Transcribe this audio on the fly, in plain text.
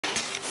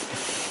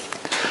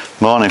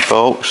Morning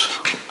folks,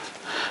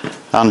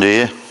 Andy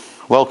here.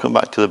 Welcome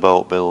back to the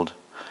boat build.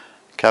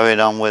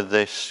 Carrying on with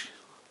this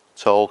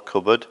tall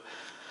cupboard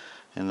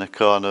in the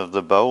corner of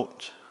the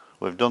boat.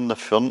 We've done the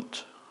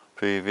front,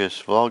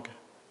 previous vlog,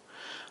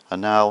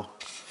 and now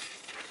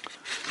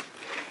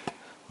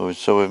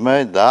so we've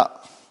made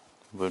that.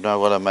 We've now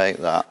got to make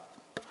that.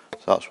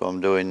 So that's what I'm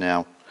doing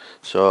now.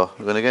 So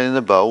we're going to get in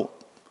the boat.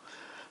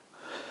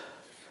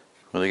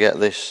 I'm going to get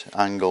this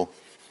angle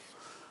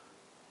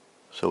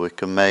so we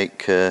can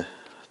make the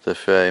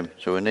frame.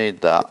 So we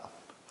need that.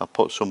 I'll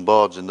put some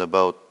boards in the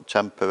boat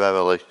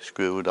temporarily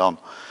screwed on,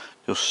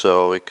 just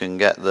so we can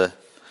get the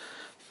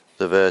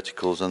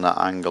verticals and that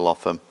angle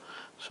off them.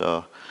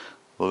 So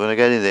we're going to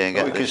get in there and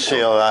get this. We can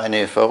see alright in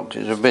here folks.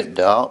 It's a bit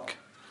dark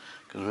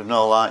because we've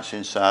no lights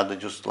inside, they're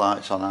just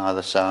lights on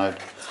either side.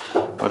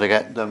 Got to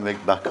get them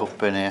rigged back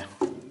up in here.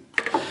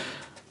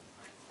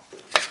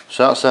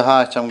 So that's the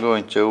height I'm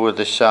going to with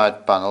this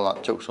side panel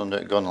that tucks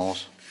under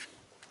gunnels.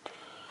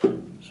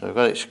 So I've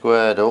got it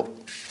squared up,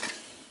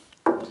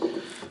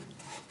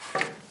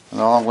 and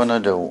all I'm going to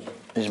do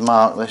is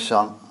mark this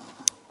on.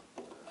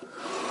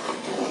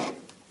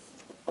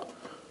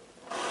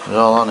 And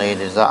all I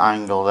need is that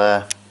angle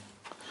there,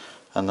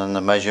 and then the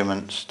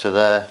measurements to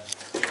there.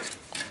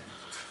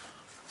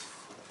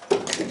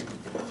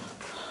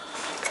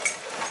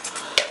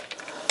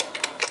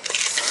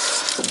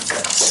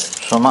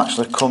 So I'm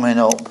actually coming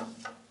up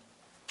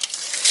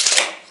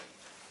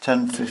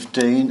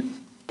 10-15.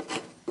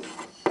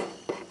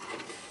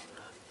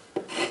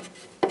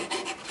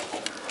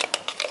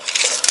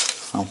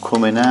 I'm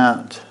coming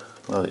out,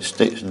 well it's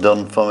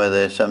done for me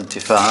there,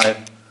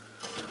 75.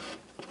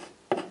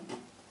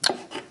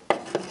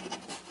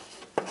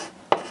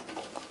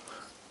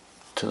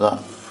 To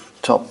that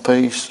top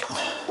piece.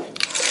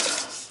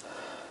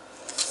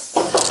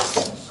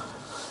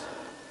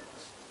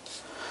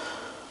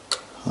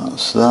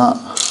 That's that.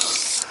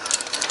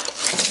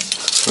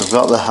 We've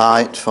got the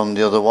height from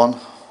the other one.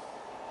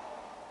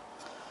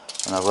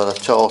 And I've got a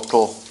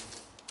total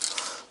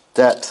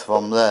depth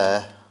from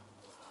there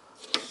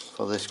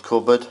for this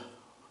cupboard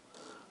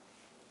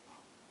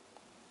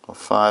of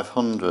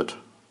 500.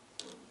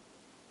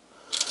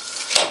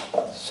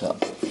 So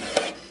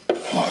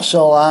that's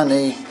all I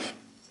need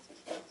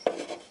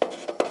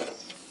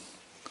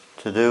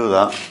to do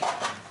that.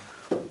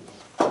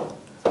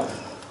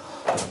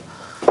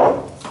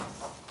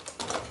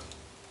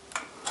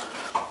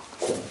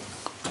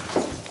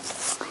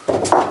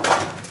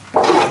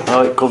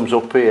 Now it comes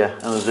up here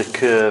and there's a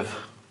curve.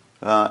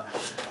 Right.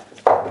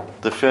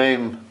 The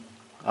frame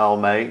I'll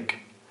make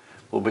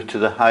will be to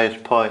the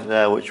highest point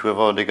there, which we've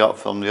already got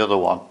from the other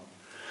one,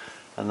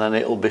 and then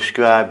it will be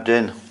scribed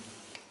in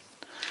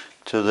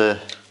to the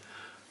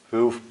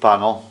roof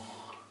panel.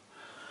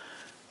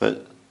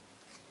 But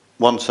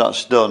once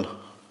that's done,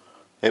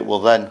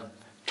 it'll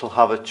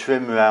have a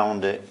trim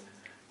around it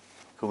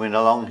coming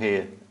along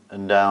here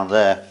and down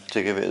there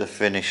to give it the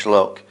finished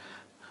look.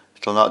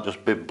 It'll not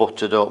just be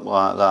buttered up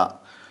like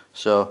that.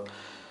 So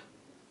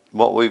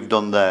what we've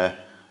done there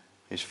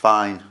is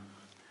fine.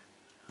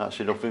 That's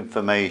enough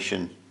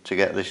information to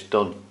get this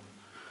done.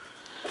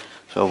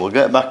 So we'll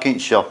get back in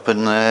shop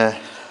and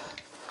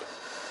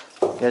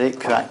get it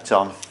cracked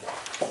on.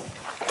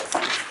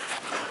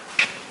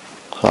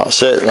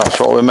 That's it, that's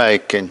what we're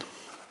making.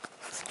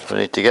 We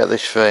need to get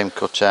this frame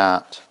cut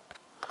out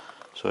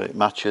so it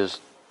matches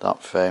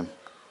that frame.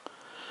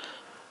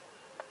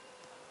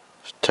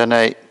 It's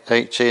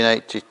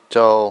 1880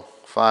 tall,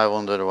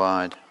 500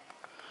 wide.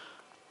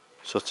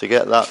 So to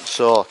get that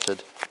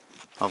sorted,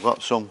 I've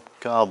got some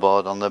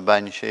cardboard on the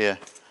bench here.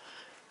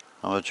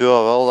 I'm going to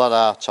draw all that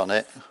out on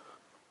it.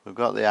 We've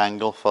got the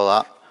angle for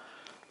that.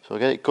 So I'll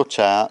get it cut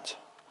out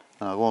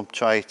and I'll go and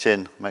try it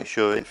in, make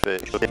sure it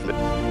fits.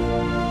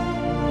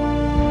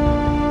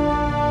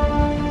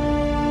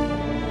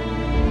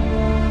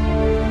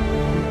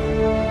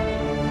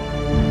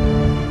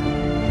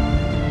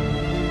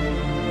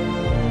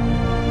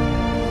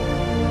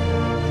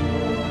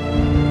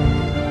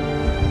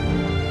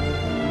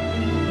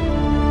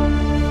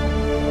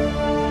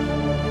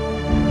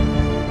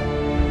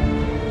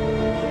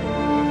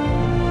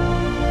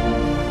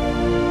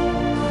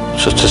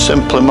 So to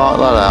simply mark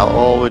that out,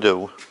 all we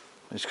do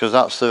is, because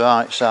that's the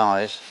right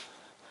size,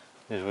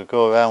 is we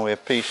go around with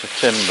a piece of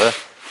timber,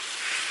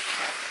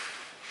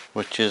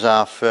 which is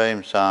our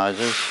frame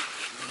sizes,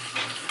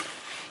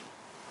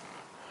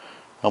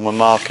 and we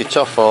mark it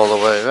off all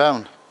the way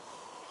around.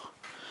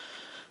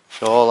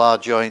 So all our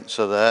joints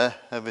are there,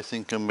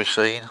 everything can be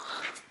seen.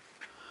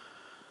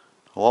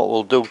 What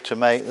we'll do to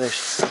make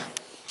this,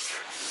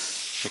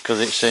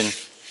 because it's in,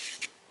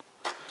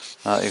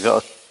 you've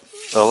got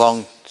a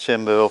long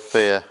timber up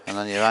here and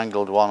then you've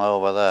angled one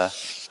over there.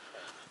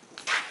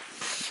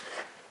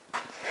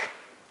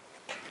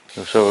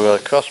 So we've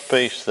got a cross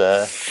piece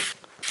there,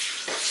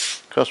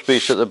 cross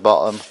piece at the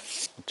bottom,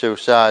 two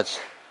sides.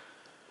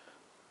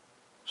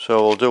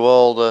 So we'll do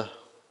all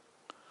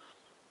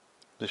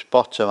this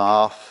bottom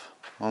half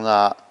on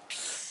that,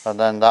 and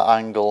then that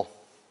angle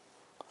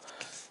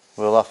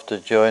we'll have to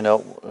join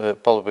up,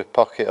 probably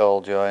pocket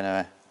hole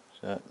joinery.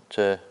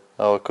 So,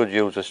 or we could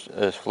use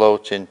a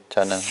floating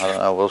tenon, I don't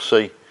know, we'll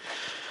see.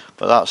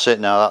 But that's it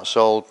now, that's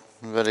all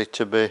ready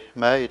to be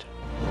made.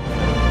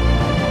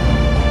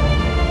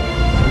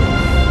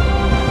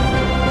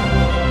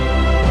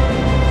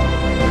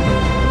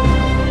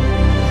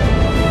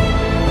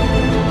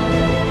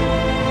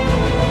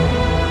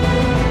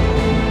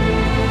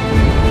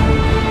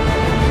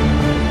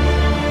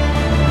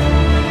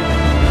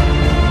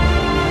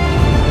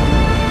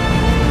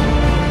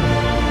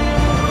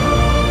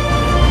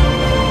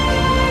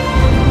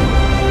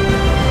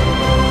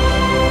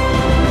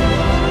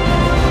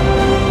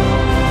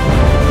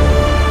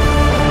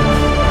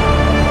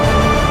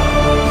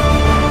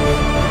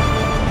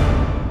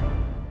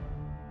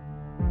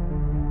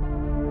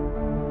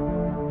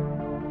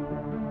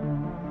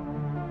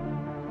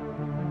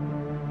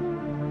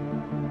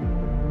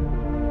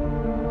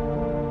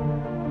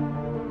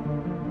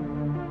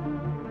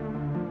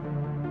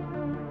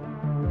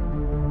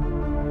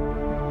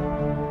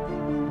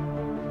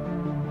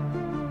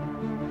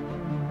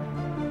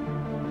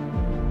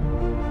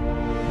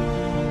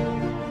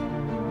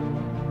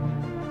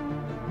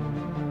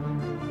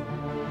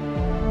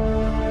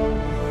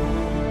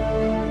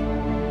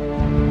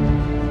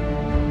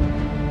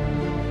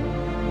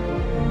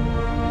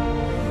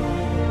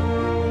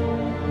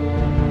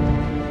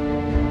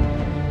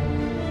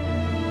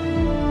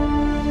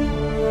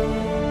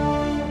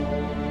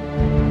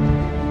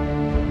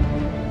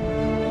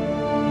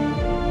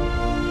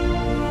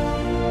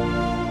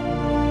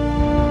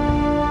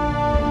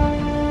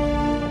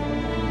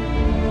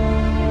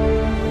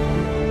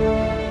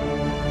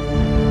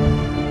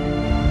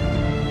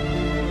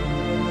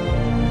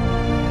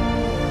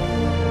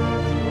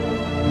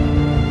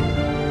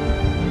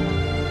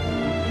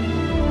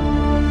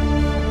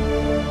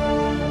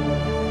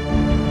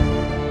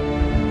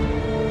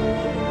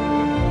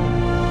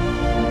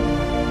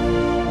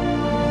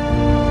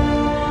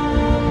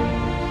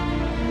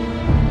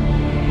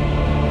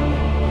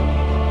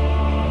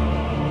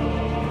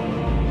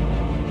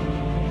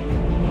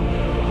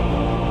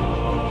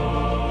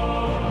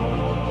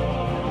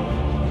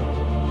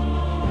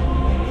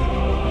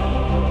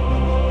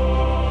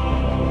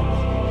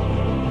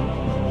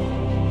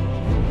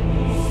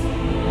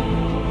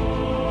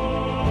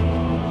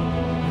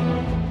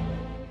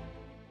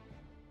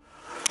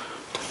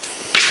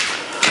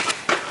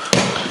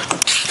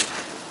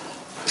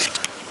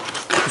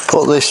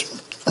 Put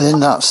this in,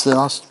 that's the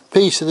last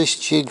piece of this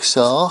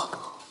jigsaw.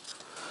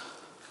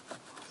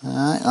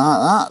 Right, like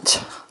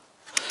that.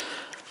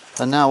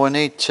 And now we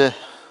need to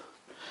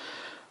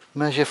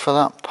measure for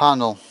that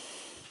panel.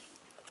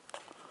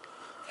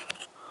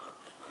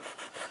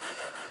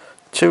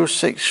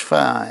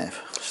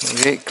 265. So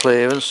we get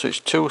clearance, so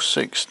it's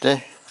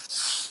 260.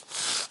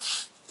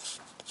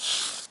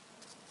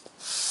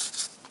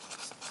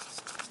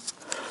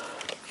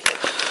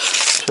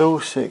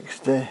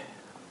 $260,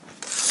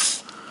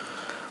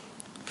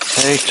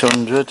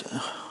 800,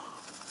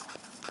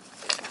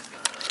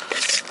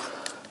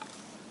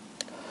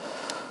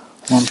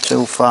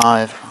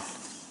 125.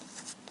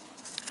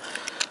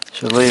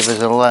 Should leave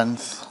us a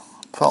length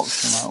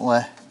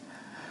approximately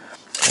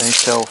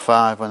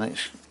 805 when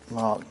it's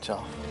marked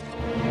off.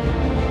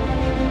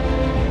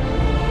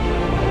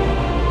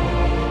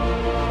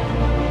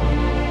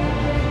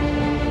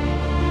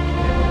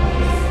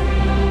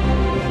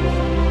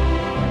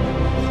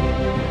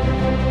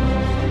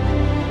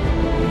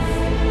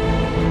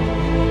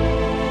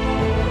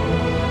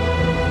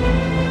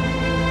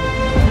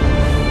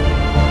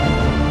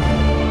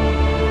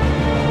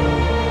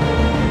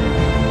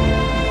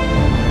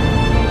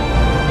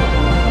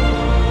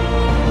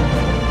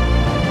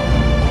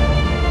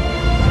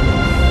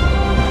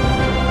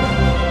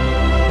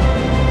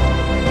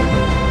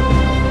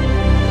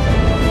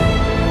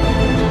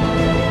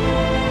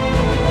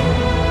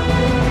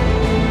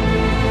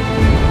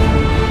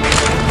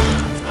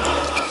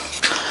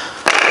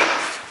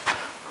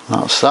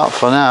 That's that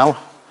for now.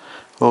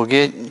 We'll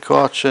get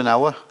quarter an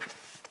hour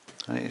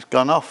and it's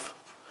gone off,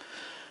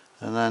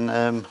 and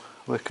then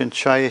we can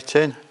try it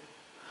in,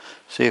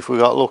 see if we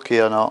got lucky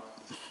or not.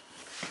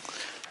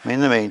 In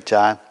the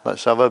meantime,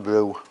 let's have a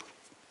brew.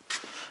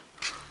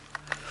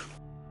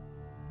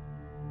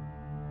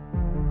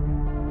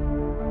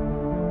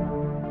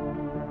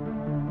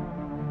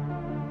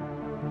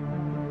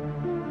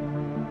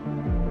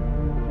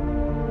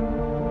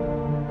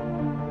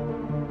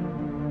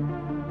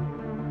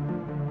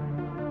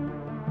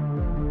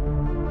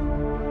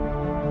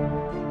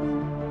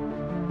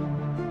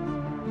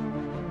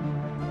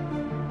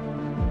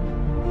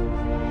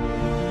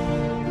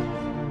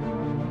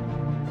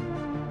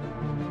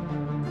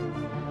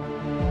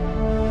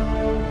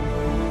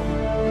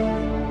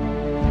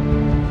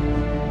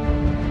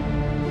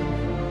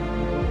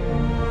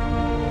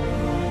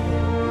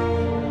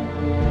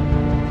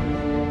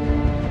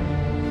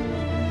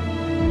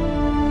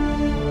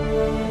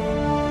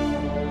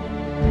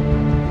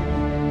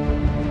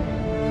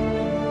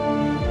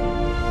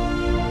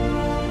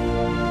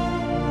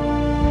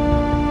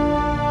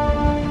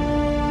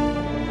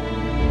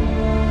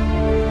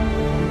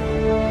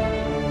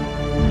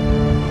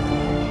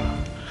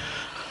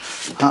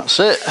 that's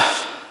it.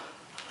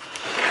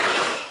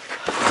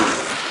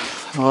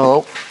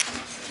 Well,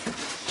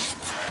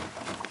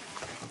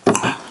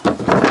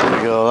 there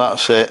we go,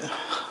 that's it.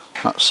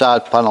 That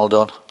side panel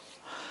done.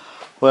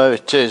 Where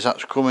it is,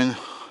 that's coming,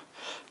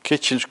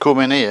 kitchen's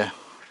coming here.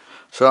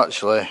 So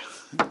actually,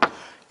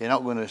 you're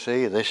not going to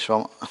see this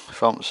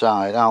from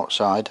side,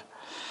 outside.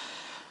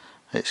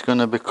 It's going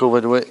to be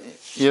covered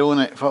with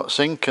unit for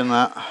sink and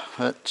that,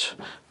 but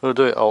we'll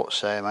do it all the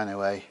same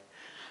anyway.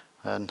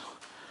 And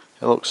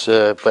it looks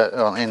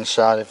better on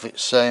inside if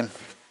it's same.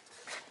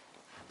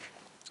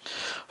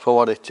 For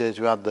what it is,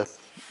 we had the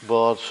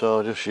board,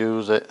 so just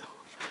use it.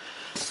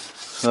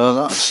 So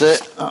that's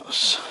it.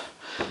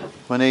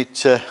 We need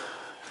to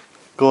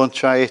go and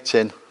try it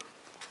in.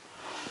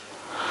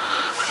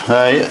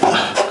 Right,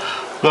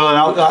 well,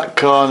 knock that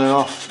corner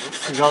off.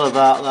 Forgot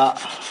about that.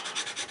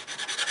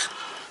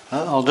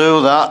 I'll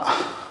do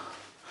that.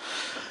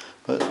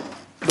 But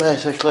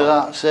basically,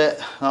 that's it.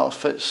 That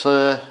fits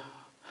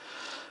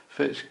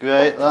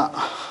great. That's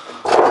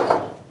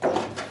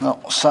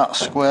that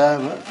square,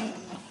 but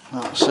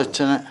that's it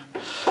in it.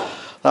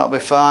 That'll be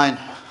fine.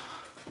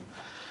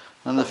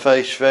 And the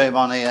face frame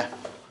on here.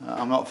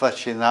 I'm not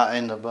fetching that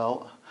in the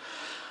boat.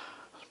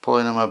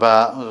 Pulling them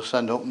about, I'll just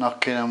end up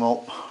knocking them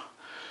up.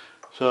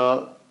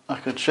 So I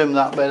could trim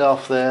that bit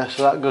off there,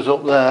 so that goes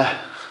up there.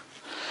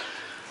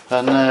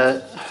 And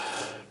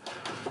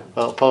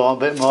well, probably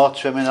want a bit more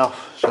trimming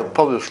off, so I'll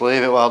probably just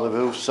leave it while the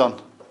roof's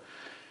on.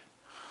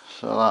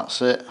 So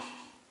that's it.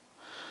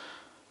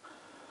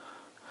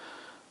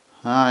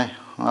 Aye,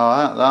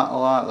 I like that, I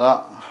like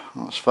that.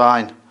 That's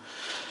fine.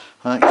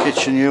 And the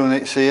kitchen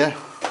units here.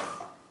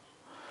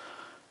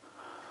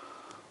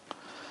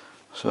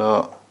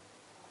 So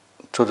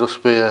it'll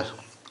just be a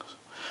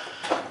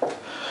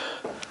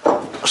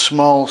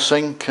small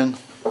sink and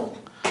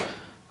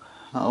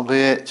that'll be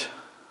it.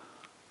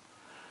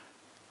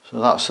 So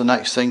that's the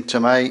next thing to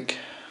make,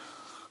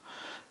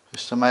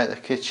 is to make the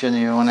kitchen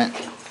unit.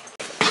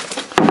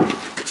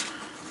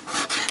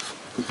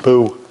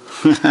 Boo.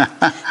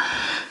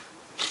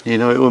 You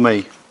know it with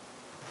me.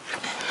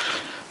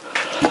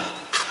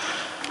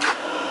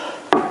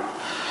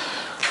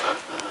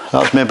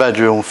 That's my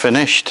bedroom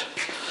finished.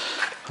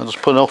 I'll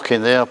just put a hook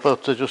in there. I'll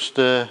put to just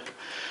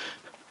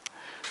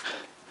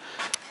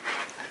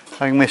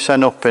hang my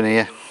sen up in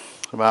here.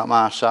 It's about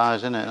my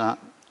size, isn't it? That.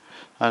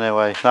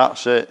 Anyway,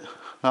 that's it.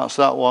 That's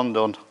that one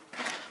done.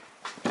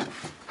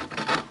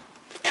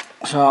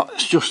 So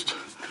it's just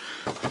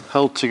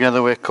held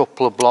together with a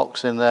couple of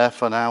blocks in there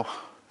for now.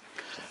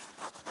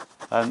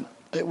 And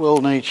it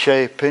will need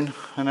shaping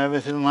and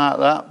everything like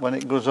that when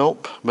it goes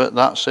up. But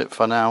that's it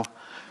for now.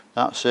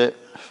 That's it.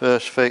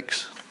 First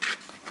fix.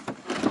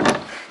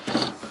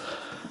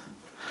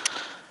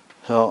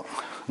 So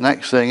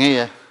next thing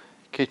here,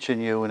 kitchen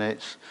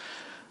units.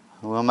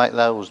 We'll make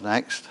those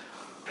next.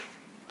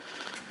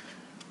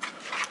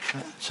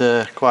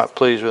 Quite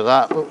pleased with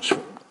that.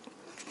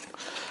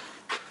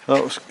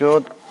 Looks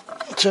good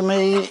to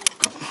me.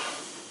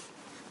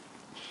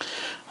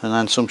 And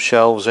then some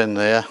shelves in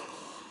there.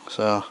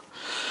 So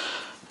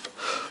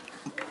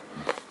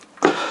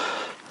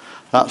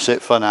that's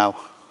it for now.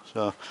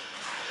 So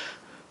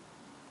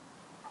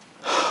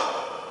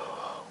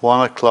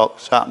 1 o'clock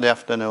Saturday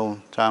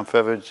afternoon, time for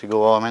everybody to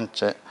go home,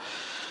 isn't it?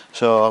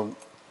 So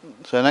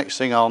next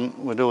thing on,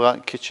 we'll do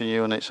that kitchen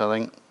units, I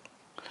think.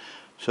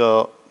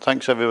 So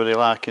thanks everybody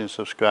liking and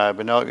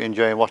subscribing. I hope you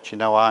enjoy watching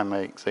how I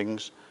make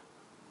things.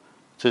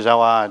 This is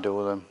how I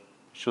do them.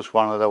 It's just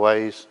one of the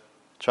ways.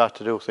 Try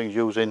to do things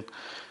using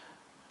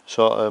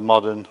sort of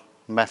modern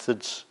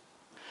methods.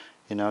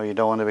 You know, you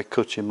don't want to be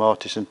cutting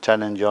mortise and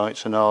tenon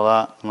joints and all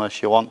that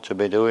unless you want to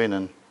be doing,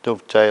 and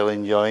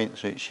dovetailing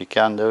joints, which you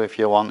can do if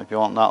you want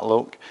that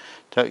look.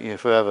 Take you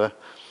forever.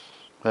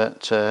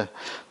 But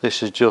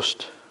this is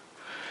just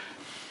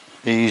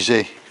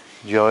easy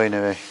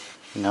joinery,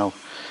 you know.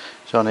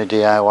 It's only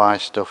DIY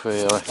stuff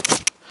really.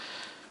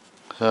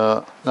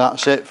 So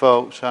that's it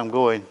folks, I'm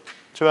going.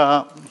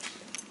 Ta-ra.